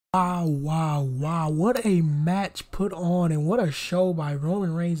Wow, wow, wow. What a match put on and what a show by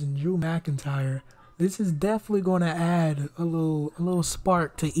Roman Reigns and Drew McIntyre. This is definitely going to add a little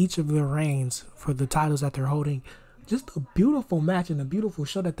spark to each of their reigns for the titles that they're holding. Just a beautiful match and a beautiful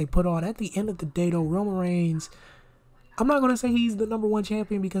show that they put on. At the end of the day, though, Roman Reigns, I'm not going to say he's the #1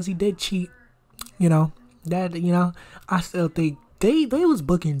 champion because he did cheat. I still think they was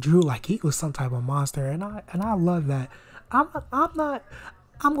booking Drew like he was some type of monster, and I love that.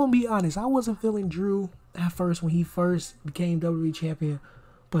 I'm gonna be honest, I wasn't feeling Drew at first when he first became WWE champion.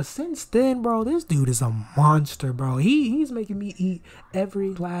 But since then, bro, this dude is a monster, bro. He's making me eat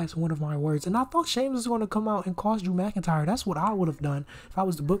every last one of my words. And I thought Sheamus was going to come out and cost Drew McIntyre. That's what I would have done if I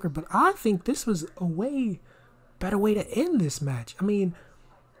was the booker. But I think this was a way better way to end this match. I mean,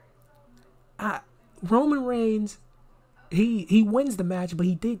 Roman Reigns, he wins the match, but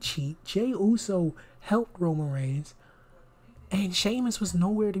he did cheat. Jey Uso helped Roman Reigns. And Sheamus was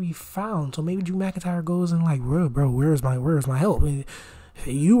nowhere to be found. So maybe Drew McIntyre goes and like, bro, where's my help? If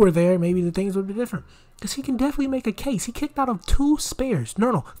you were there, maybe the things would be different. Because he can definitely make a case. He kicked out of 2 spears.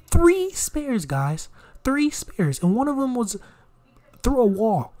 No, 3 spears, guys. 3 spears. And one of them was through a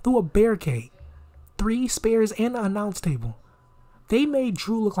wall, through a barricade. 3 spears and an announce table. They made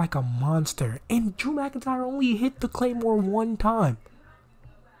Drew look like a monster. And Drew McIntyre only hit the Claymore 1 time.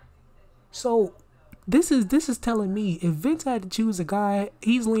 So This is telling me if Vince had to choose a guy,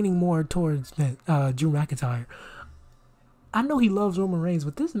 he's leaning more towards Drew McIntyre. I know he loves Roman Reigns,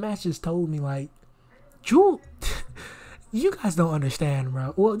 but this match just told me, like, Drew, you guys don't understand,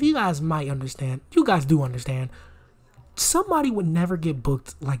 bro. Well, you guys might understand. You guys do understand. Somebody would never get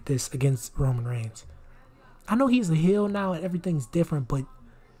booked like this against Roman Reigns. I know he's a heel now and everything's different, but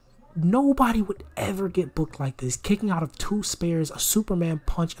nobody would ever get booked like this. Kicking out of 2 spears, a Superman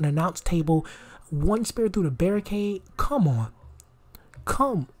punch, an announce table, 1 spear through the barricade. Come on.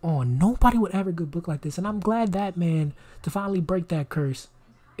 Nobody would ever get booked like this. And I'm glad that man, to finally break that curse,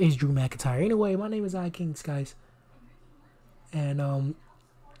 is Drew McIntyre. Anyway, my name is iKings, guys. And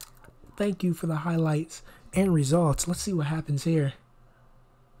thank you for the highlights and results. Let's see what happens here.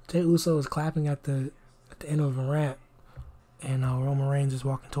 Jey Uso is clapping at the end of a ramp. And Roman Reigns is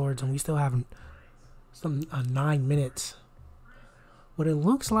walking towards him. We still have 9 minutes. What it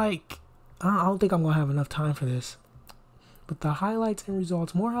looks like, I don't think I'm going to have enough time for this. But the highlights and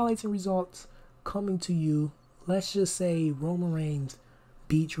results, more highlights and results coming to you. Let's just say Roman Reigns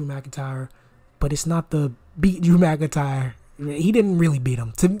beat Drew McIntyre. But it's not the beat Drew McIntyre. He didn't really beat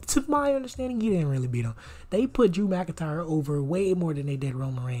him. To my understanding, he didn't really beat him. They put Drew McIntyre over way more than they did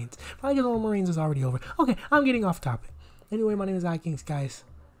Roman Reigns. Probably because Roman Reigns is already over. Okay, I'm getting off topic. Anyway, my name is iKings, guys.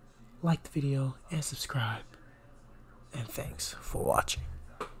 Like the video and subscribe. And thanks for watching.